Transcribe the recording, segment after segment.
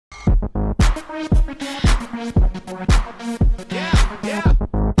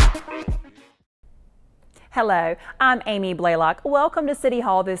Hello, I'm Amy Blaylock. Welcome to City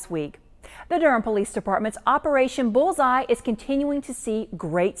Hall this week. The Durham Police Department's Operation Bullseye is continuing to see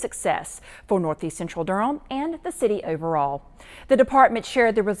great success for Northeast Central Durham and the city overall. The department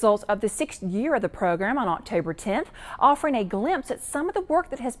shared the results of the 6th year of the program on October 10th, offering a glimpse at some of the work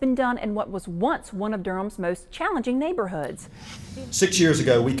that has been done in what was once one of Durham's most challenging neighborhoods. 6 years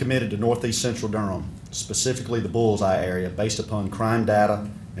ago, we committed to Northeast Central Durham, specifically the Bullseye area, based upon crime data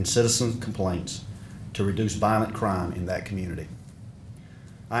and citizen complaints to reduce violent crime in that community.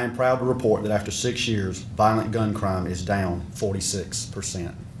 I am proud to report that after 6 years, violent gun crime is down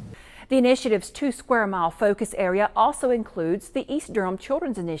 46%. The initiative's 2 square mile focus area also includes the East Durham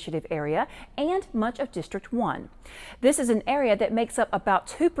Children's Initiative area and much of District 1. This is an area that makes up about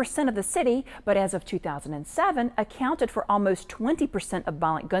 2% of the city, but as of 2007 accounted for almost 20% of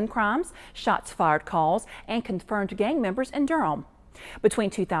violent gun crimes, shots fired calls, and confirmed gang members in Durham. Between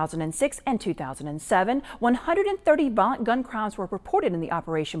 2006 and 2007, 130 violent gun crimes were reported in the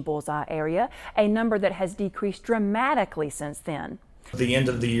Operation Bullseye area, a number that has decreased dramatically since then. At the end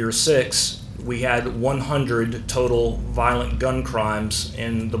of the year 6, we had 100 total violent gun crimes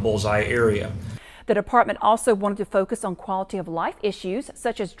in the Bullseye area. The department also wanted to focus on quality of life issues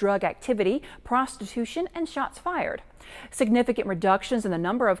such as drug activity, prostitution, and shots fired. Significant reductions in the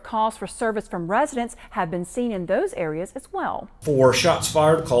number of calls for service from residents have been seen in those areas as well. For shots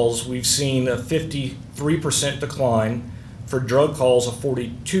fired calls, we've seen a 53% decline, for drug calls a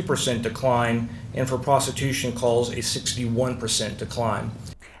 42% decline, and for prostitution calls a 61% decline.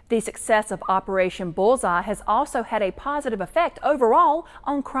 The success of Operation Bullseye has also had a positive effect overall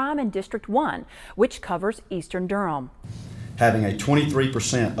on crime in District 1, which covers Eastern Durham. Having a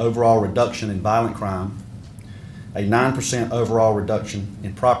 23% overall reduction in violent crime, a 9% overall reduction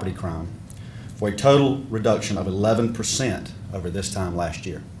in property crime, for a total reduction of 11% over this time last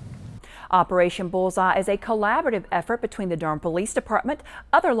year. Operation Bullseye is a collaborative effort between the Durham Police Department,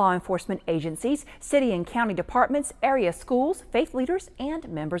 other law enforcement agencies, city and county departments, area schools, faith leaders, and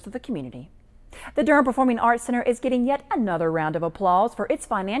members of the community. The Durham Performing Arts Center is getting yet another round of applause for its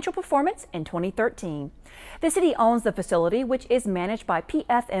financial performance in 2013. The city owns the facility, which is managed by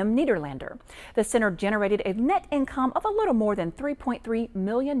PFM Nederlander. The center generated a net income of a little more than $3.3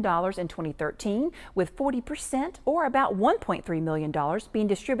 million in 2013, with 40% or about $1.3 million being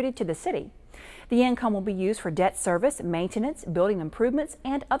distributed to the city. The income will be used for debt service, maintenance, building improvements,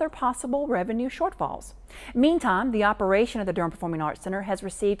 and other possible revenue shortfalls. Meantime, the operation of the Durham Performing Arts Center has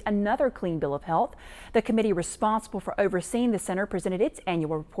received another clean bill of health. The committee responsible for overseeing the center presented its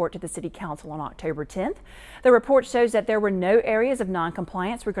annual report to the City Council on October 10th. The report shows that there were no areas of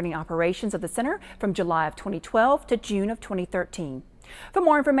non-compliance regarding operations of the center from July of 2012 to June of 2013. For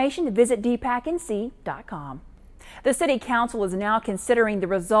more information, visit dpacnc.com. The City Council is now considering the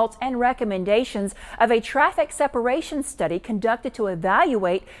results and recommendations of a traffic separation study conducted to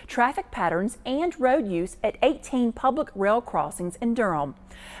evaluate traffic patterns and road use at 18 public rail crossings in Durham.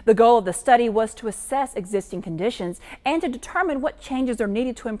 The goal of the study was to assess existing conditions and to determine what changes are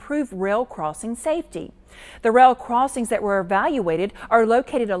needed to improve rail crossing safety. The rail crossings that were evaluated are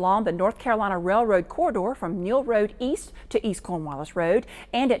located along the North Carolina Railroad corridor from Neal Road East to East Cornwallis Road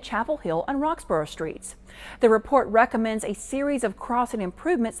and at Chapel Hill and Roxborough Streets. The report recommends a series of crossing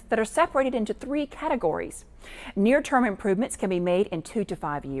improvements that are separated into 3 categories. Near-term improvements can be made in 2 to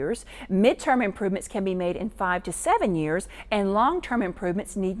 5 years, mid-term improvements can be made in 5 to 7 years, and long-term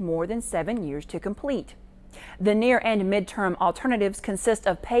improvements need more than 7 years to complete. The near and midterm alternatives consist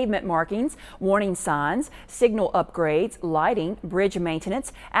of pavement markings, warning signs, signal upgrades, lighting, bridge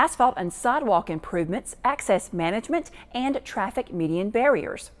maintenance, asphalt and sidewalk improvements, access management, and traffic median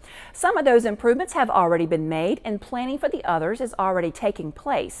barriers. Some of those improvements have already been made, and planning for the others is already taking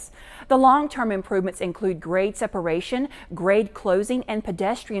place. The long-term improvements include grade separation, grade closing, and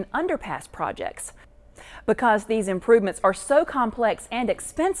pedestrian underpass projects. Because these improvements are so complex and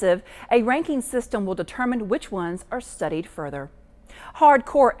expensive, a ranking system will determine which ones are studied further.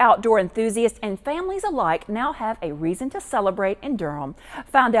 Hardcore outdoor enthusiasts and families alike now have a reason to celebrate in Durham.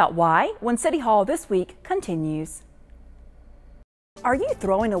 Find out why when City Hall This Week continues. Are you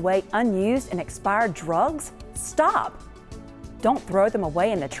throwing away unused and expired drugs? Stop! Don't throw them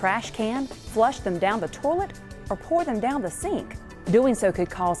away in the trash can, flush them down the toilet, or pour them down the sink. Doing so could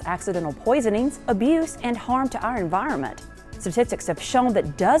cause accidental poisonings, abuse, and harm to our environment. Statistics have shown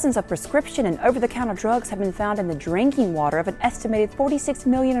that dozens of prescription and over-the-counter drugs have been found in the drinking water of an estimated 46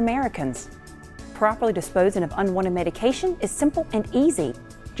 million Americans. Properly disposing of unwanted medication is simple and easy.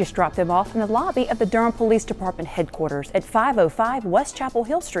 Just drop them off in the lobby of the Durham Police Department headquarters at 505 West Chapel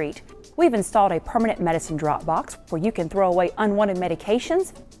Hill Street. We've installed a permanent medicine drop box where you can throw away unwanted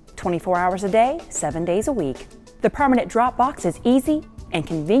medications 24 hours a day, 7 days a week. The permanent drop box is easy and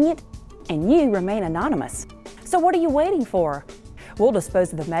convenient, and you remain anonymous. So what are you waiting for? We'll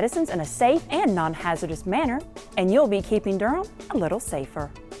dispose of the medicines in a safe and non-hazardous manner, and you'll be keeping Durham a little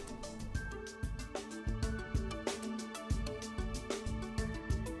safer.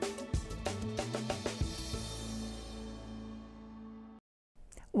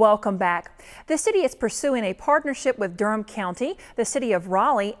 Welcome back. The city is pursuing a partnership with Durham County, the city of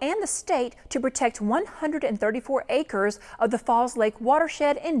Raleigh, and the state to protect 134 acres of the Falls Lake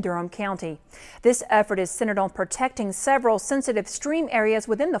watershed in Durham County. This effort is centered on protecting several sensitive stream areas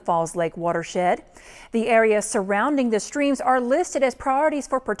within the Falls Lake watershed. The areas surrounding the streams are listed as priorities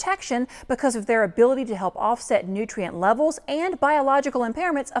for protection because of their ability to help offset nutrient levels and biological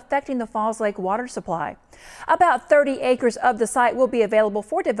impairments affecting the Falls Lake water supply. About 30 acres of the site will be available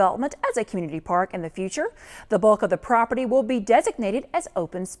for development as a community park in the future. The bulk of the property will be designated as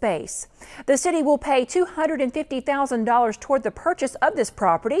open space. The city will pay $250,000 toward the purchase of this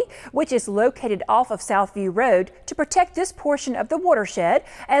property, which is located off of Southview Road, to protect this portion of the watershed,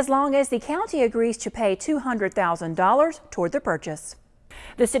 as long as the county agrees to pay $200,000 toward the purchase.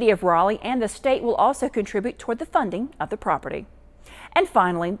 The city of Raleigh and the state will also contribute toward the funding of the property. And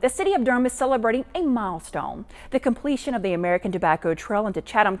finally, the city of Durham is celebrating a milestone, the completion of the American Tobacco Trail into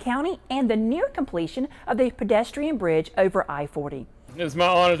Chatham County and the near completion of the pedestrian bridge over I-40. It is my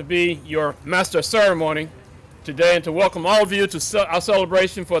honor to be your master of ceremony today and to welcome all of you to our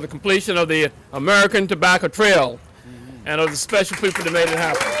celebration for the completion of the American Tobacco Trail and of the special people that made it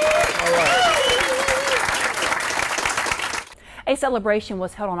happen. All right. A celebration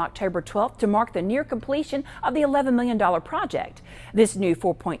was held on October 12th to mark the near completion of the $11 million project. This new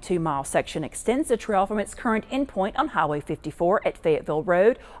 4.2-mile section extends the trail from its current endpoint on Highway 54 at Fayetteville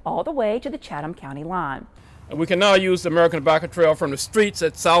Road all the way to the Chatham County line. We can now use the American Tobacco Trail from the streets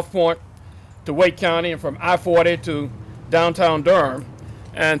at South Point to Wake County and from I-40 to downtown Durham.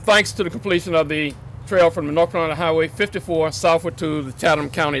 And thanks to the completion of the trail from the North Carolina Highway 54 southward to the Chatham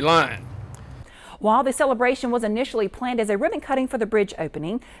County line. While the celebration was initially planned as a ribbon cutting for the bridge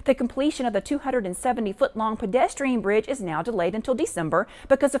opening, the completion of the 270-foot-long pedestrian bridge is now delayed until December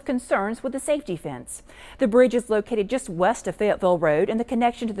because of concerns with the safety fence. The bridge is located just west of Fayetteville Road, and the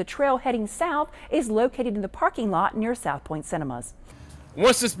connection to the trail heading south is located in the parking lot near South Point Cinemas.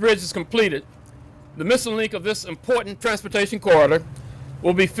 Once this bridge is completed, the missing link of this important transportation corridor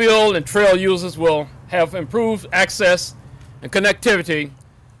will be filled, and trail users will have improved access and connectivity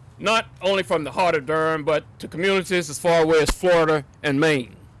not only from the heart of Durham, but to communities as far away as Florida and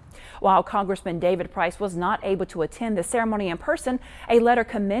Maine. While Congressman David Price was not able to attend the ceremony in person, a letter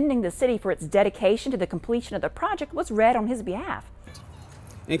commending the city for its dedication to the completion of the project was read on his behalf.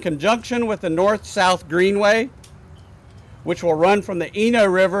 In conjunction with the North-South Greenway, which will run from the Eno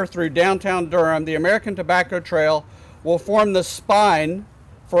River through downtown Durham, the American Tobacco Trail will form the spine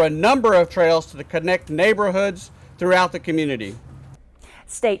for a number of trails to connect neighborhoods throughout the community.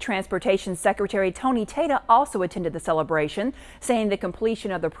 State Transportation Secretary Tony Tata also attended the celebration, saying the completion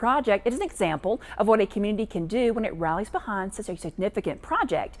of the project is an example of what a community can do when it rallies behind such a significant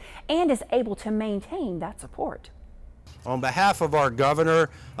project and is able to maintain that support. On behalf of our governor,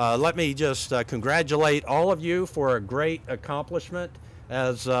 let me just congratulate all of you for a great accomplishment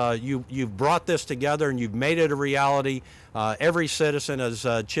as you've brought this together and you've made it a reality. Every citizen has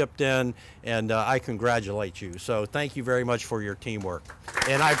chipped in, and I congratulate you. So thank you very much for your teamwork,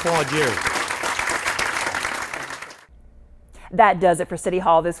 and I applaud you. That does it for City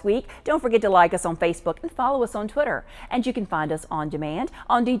Hall this week. Don't forget to like us on Facebook and follow us on Twitter. And you can find us on demand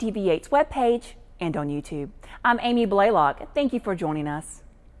on DTV8's webpage and on YouTube. I'm Amy Blaylock. Thank you for joining us.